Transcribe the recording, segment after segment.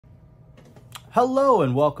Hello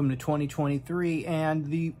and welcome to 2023, and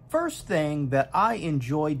the first thing that I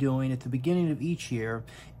enjoy doing at the beginning of each year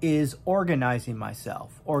is organizing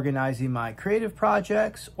myself, organizing my creative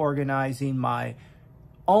projects, organizing my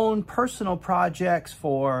own personal projects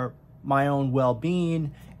for my own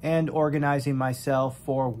well-being, and organizing myself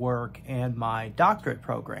for work and my doctorate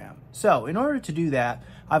program. So in order to do that,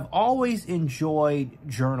 I've always enjoyed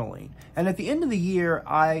journaling, and at the end of the year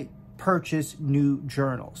I purchase new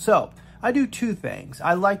journals. So I do two things.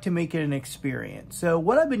 I like to make it an experience. So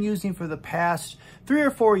what I've been using for the past 3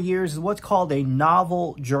 or 4 years is what's called a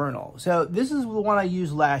novel journal. So this is the one I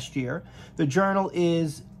used last year. The journal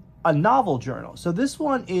is a novel journal. So this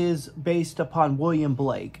one is based upon William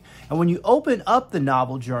Blake. And when you open up the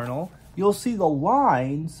novel journal, you'll see the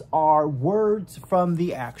lines are words from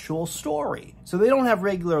the actual story. So they don't have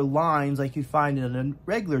regular lines like you find in a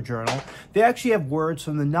regular journal. They actually have words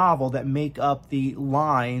from the novel that make up the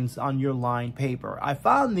lines on your lined paper. I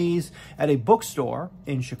found these at a bookstore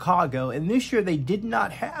in Chicago, and this year they did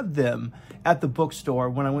not have them at the bookstore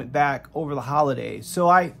when I went back over the holidays. So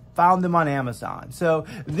I found them on Amazon. So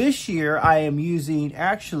this year I am using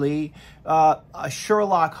actually a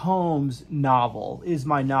Sherlock Holmes novel is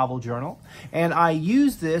my novel journal. And I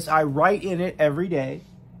use this, I write in it every day.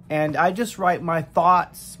 And I just write my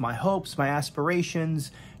thoughts, my hopes, my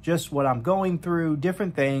aspirations, just what I'm going through,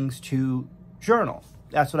 different things to journal.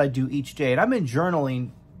 That's what I do each day. And I've been journaling,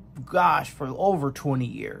 gosh, for over 20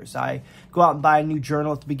 years. I go out and buy a new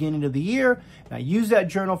journal at the beginning of the year, and I use that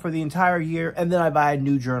journal for the entire year, and then I buy a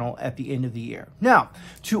new journal at the end of the year. Now,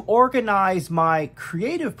 to organize my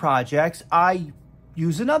creative projects, I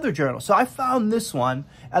use another journal. So I found this one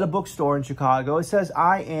at a bookstore in Chicago. It says,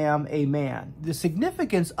 "I am a man." The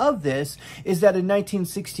significance of this is that in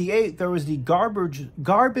 1968, there was the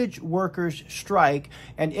garbage workers strike,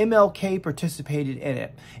 and MLK participated in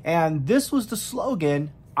it. And this was the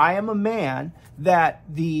slogan, "I am a man," that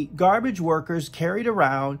the garbage workers carried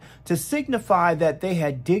around to signify that they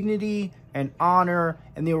had dignity and honor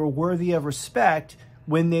and they were worthy of respect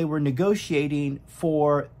when they were negotiating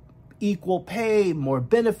for equal pay, more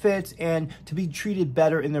benefits, and to be treated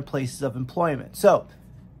better in their places of employment. So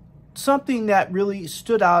something that really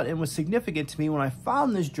stood out and was significant to me when I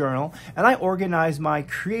found this journal, and I organized my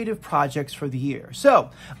creative projects for the year. So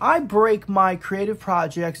I break my creative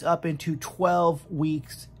projects up into 12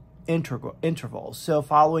 weeks intervals. So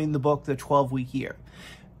following the book, the 12-week year.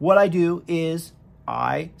 What I do is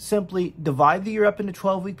I simply divide the year up into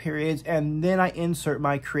 12-week periods, and then I insert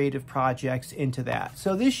my creative projects into that.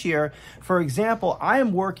 So this year, for example, I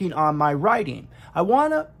am working on my writing. I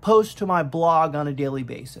want to post to my blog on a daily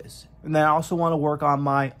basis. And then I also want to work on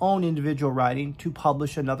my own individual writing to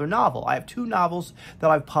publish another novel. I have 2 novels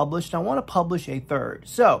that I've published. I want to publish a third.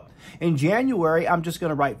 So in January, I'm just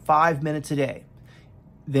going to write 5 minutes a day.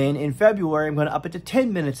 Then in February, I'm going to up it to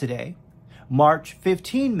 10 minutes a day. March,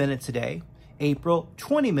 15 minutes a day. April,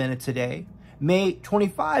 20 minutes a day, May,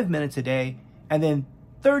 25 minutes a day, and then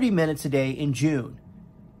 30 minutes a day in June.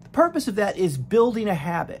 The purpose of that is building a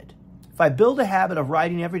habit. If I build a habit of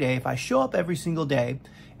writing every day, if I show up every single day,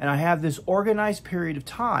 and I have this organized period of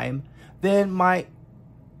time, then my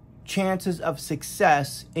chances of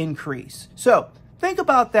success increase. So think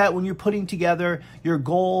about that when you're putting together your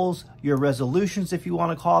goals, your resolutions, if you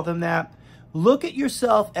want to call them that. Look at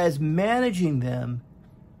yourself as managing them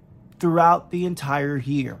throughout the entire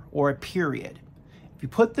year or a period. If you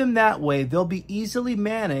put them that way, they'll be easily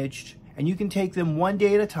managed, and you can take them one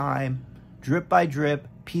day at a time, drip by drip,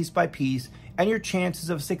 piece by piece, and your chances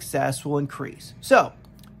of success will increase. So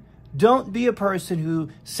don't be a person who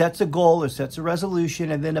sets a goal or sets a resolution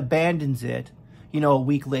and then abandons it, a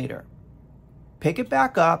week later. Pick it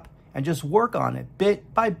back up and just work on it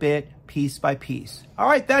bit by bit, piece by piece. All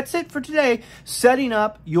right, that's it for today. Setting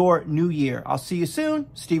up your new year. I'll see you soon.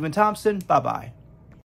 Stephen Thompson. Bye-bye.